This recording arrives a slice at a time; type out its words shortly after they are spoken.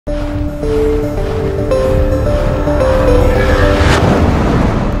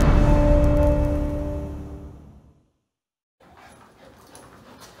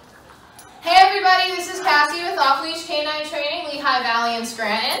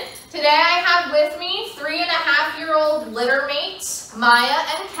Easton. Today I have with me 3.5-year-old litter mates, Maya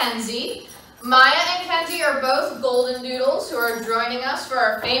and Kenzie. Maya and Kenzie are both Goldendoodles who are joining us for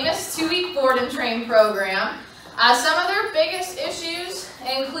our famous 2-week board and train program. Some of their biggest issues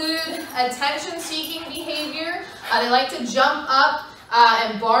include attention-seeking behavior. They like to jump up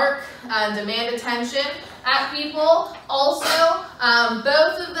and bark and demand attention at people. Also,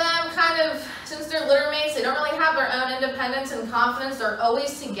 both of them since they're litter mates, they don't really have their own independence and confidence. They're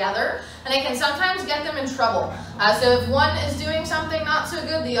always together, and it can sometimes get them in trouble. So if one is doing something not so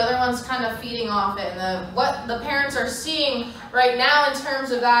good, the other one's kind of feeding off it. And what the parents are seeing right now in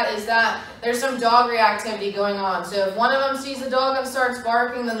terms of that is that there's some dog reactivity going on. So if one of them sees the dog and starts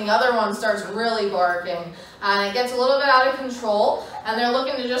barking, then the other one starts really barking. And it gets a little bit out of control, and they're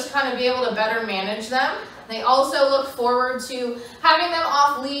looking to just kind of be able to better manage them. They also look forward to having them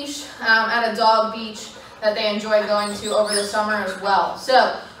off leash at a dog beach that they enjoy going to over the summer as well.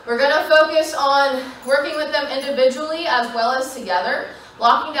 So we're going to focus on working with them individually as well as together,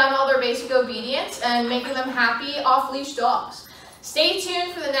 locking down all their basic obedience and making them happy off-leash dogs. Stay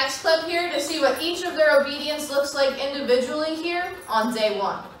tuned for the next clip here to see what each of their obedience looks like individually here on day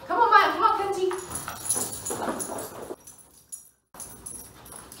 1. Come on, Maya. Come on, Kenzie.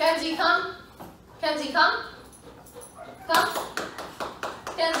 Kenzie, come. Kenzie, come. Come.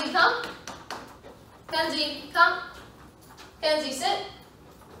 Kenzie, come. Kenzie, come. Kenzie, sit.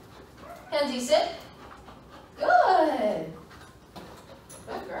 Kenzie, sit. Good.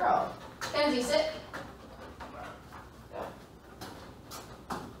 Good girl. Kenzie, sit.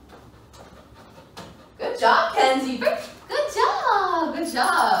 Good job, Kenzie. Good job. Good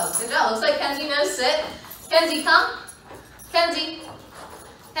job. Good job. Looks like Kenzie knows sit. Kenzie, come. Kenzie.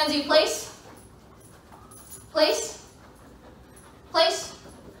 Kenzie, place. Place. Place.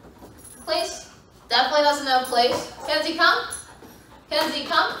 Place. Definitely doesn't know place. Kenzie, come. Kenzie,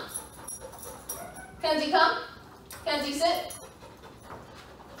 come. Kenzie, come. Kenzie, sit.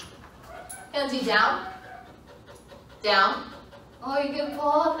 Kenzie, down. Down. Oh, you good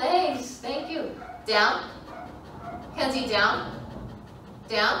paw. Thanks. Thank you. Down. Kenzie, down.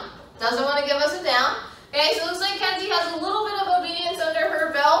 Down. Doesn't want to give us a down. Okay, so it looks like Kenzie has a little bit of obedience under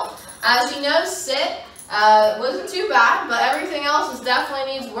her belt. She knows sit. Wasn't too bad, but everything else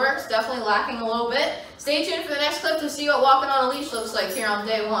definitely needs work. It's definitely lacking a little bit. Stay tuned for the next clip to see what walking on a leash looks like here on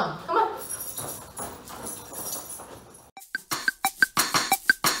day 1. Come on.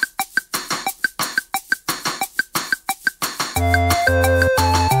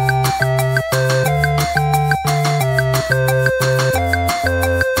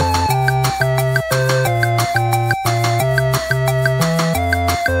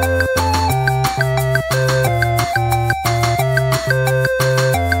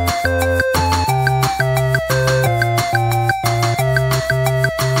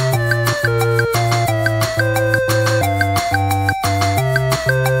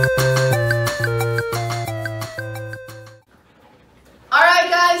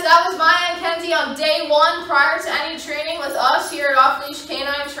 On day 1 prior to any training with us here at Off Leash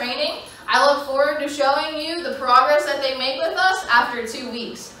Canine Training. I look forward to showing you the progress that they make with us after 2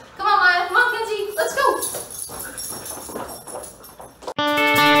 weeks. Come on, Maya. Come on, Kenzie. Let's go.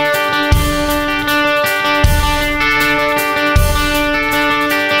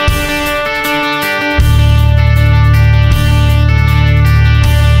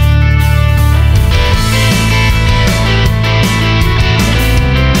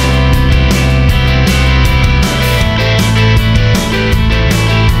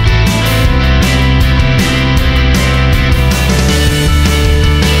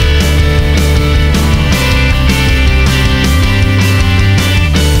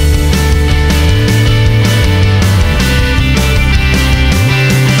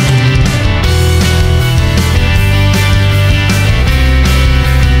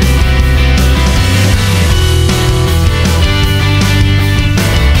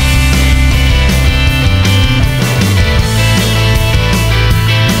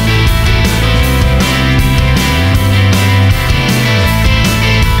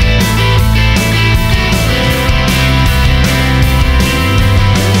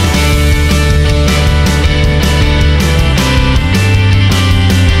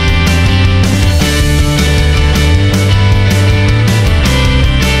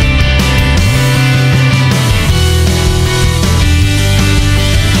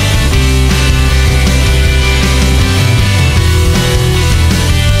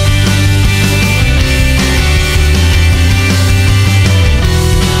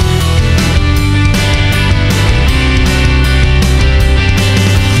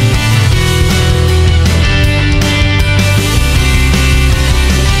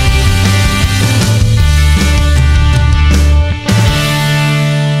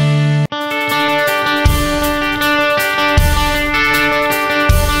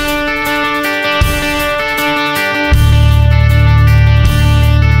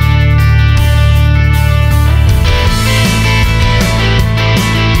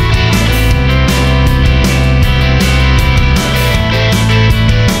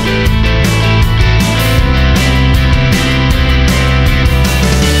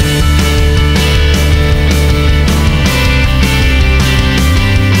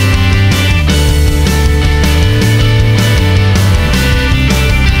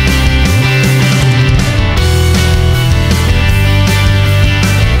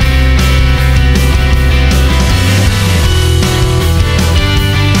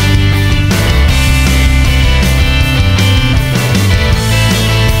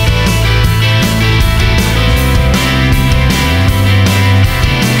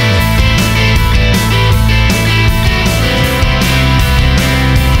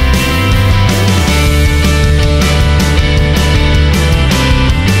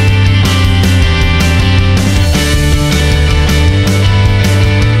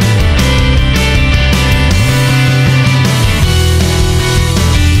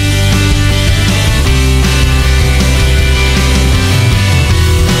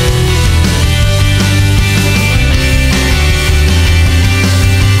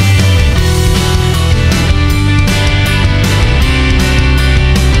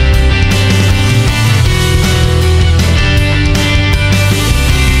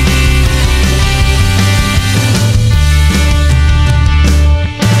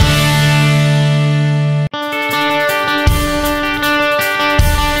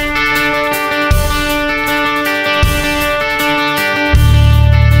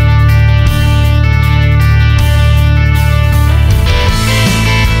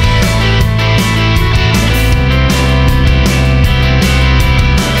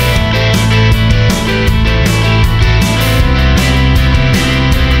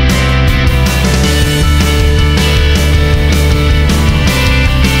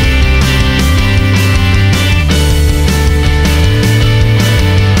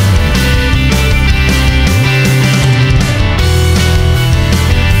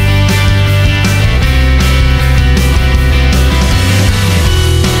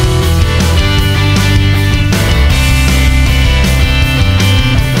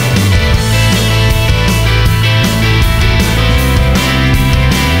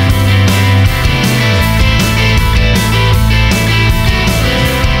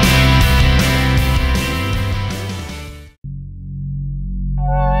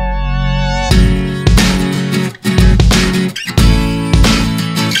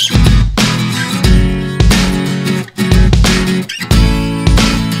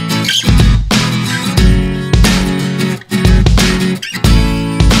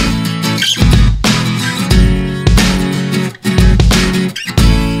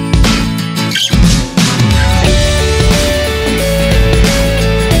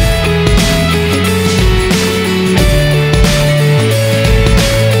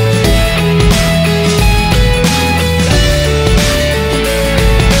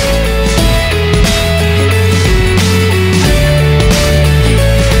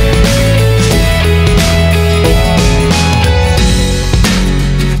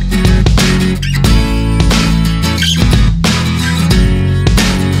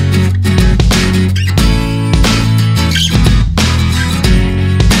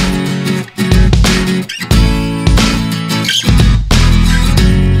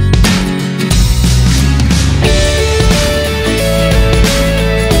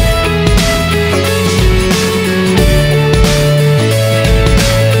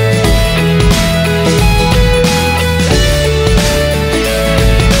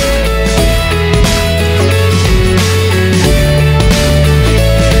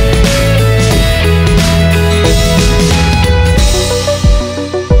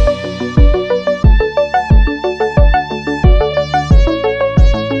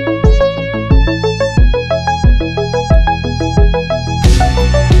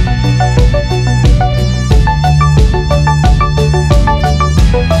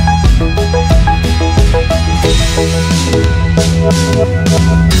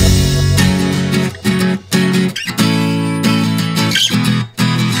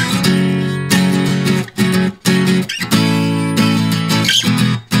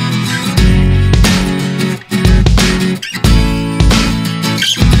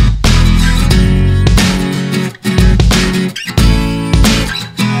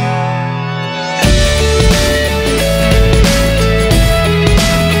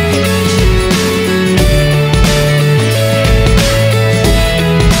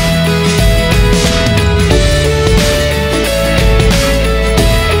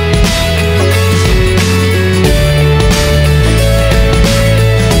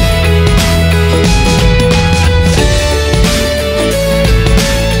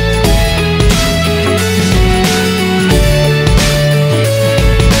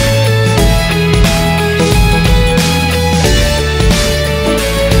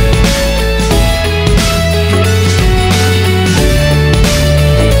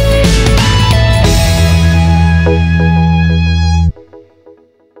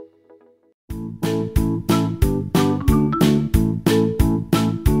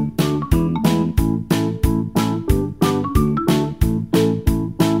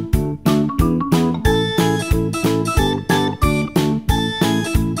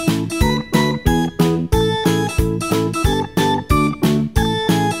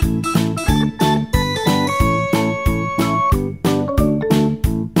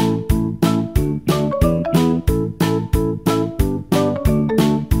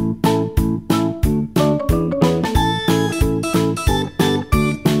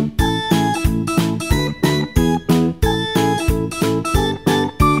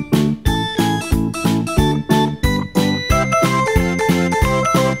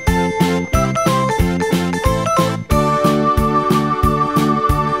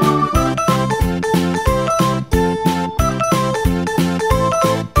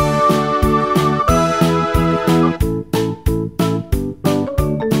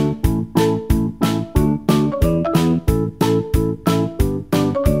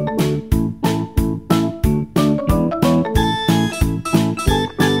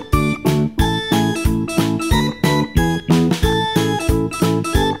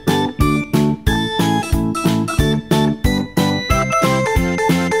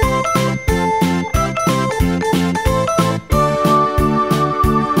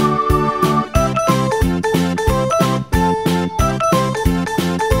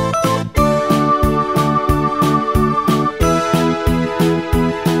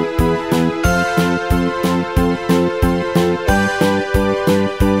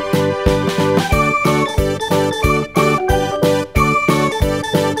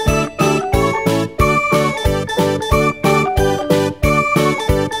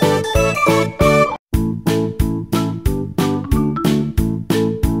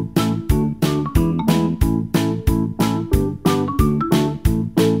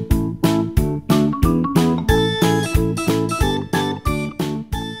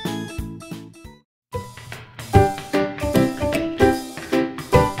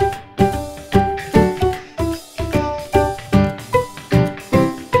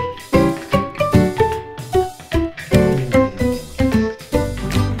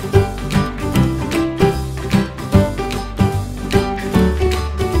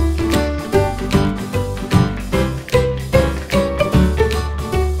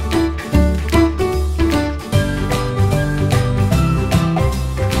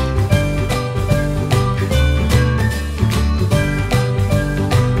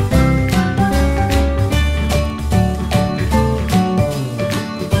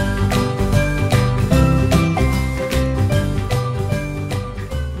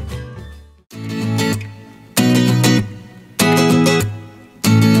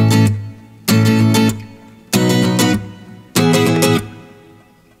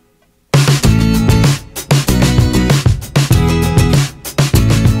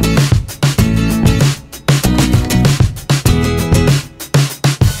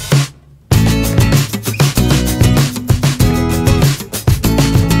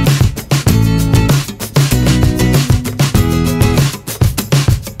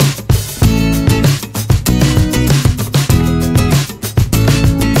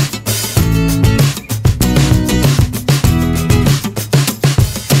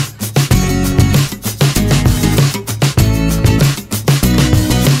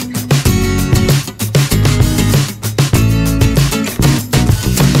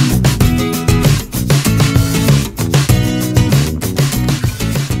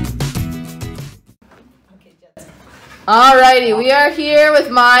 Alrighty, we are here with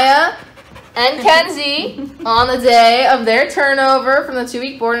Maya and Kenzie on the day of their turnover from the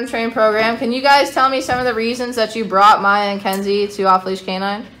 2-week board and train program. Can you guys tell me some of the reasons that you brought Maya and Kenzie to Off Leash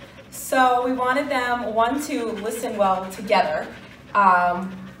Canine? So we wanted them, one, to listen well together.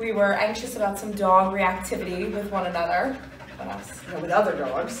 We were anxious about some dog reactivity with one another. What else? With other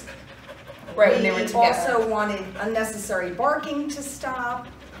dogs. Right, when they were We together. also wanted unnecessary barking to stop.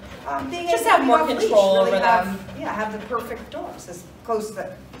 Being Just able have to more be off leash, control really over have, them. Yeah, have the perfect dogs, as close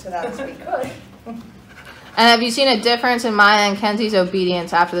to that as we could. And have you seen a difference in Maya and Kenzie's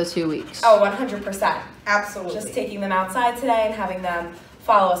obedience after the 2 weeks? Oh, 100%. Absolutely. Just taking them outside today and having them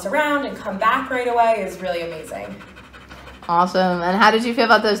follow us around and come back right away is really amazing. Awesome. And how did you feel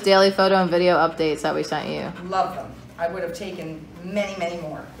about those daily photo and video updates that we sent you? Love them. I would have taken many, many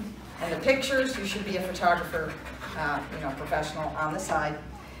more. And the pictures, you should be a photographer, professional on the side.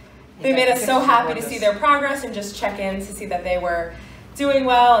 They made us so happy to see their progress and just check in to see that they were doing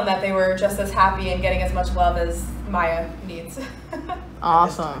well and that they were just as happy and getting as much love as Maya needs.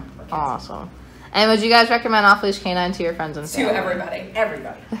 Awesome. Awesome. And would you guys recommend Off Leash Canine to your friends and family? To everybody.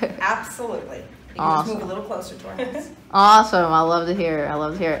 Everybody. Absolutely. You can Awesome. just move a little closer to our house. Awesome. I love to hear it. I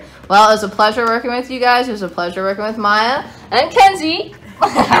love to hear it. Well, it was a pleasure working with you guys. It was a pleasure working with Maya and Kenzie.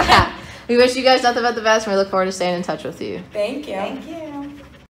 We wish you guys nothing but the best, and we look forward to staying in touch with you. Thank you. Thank you.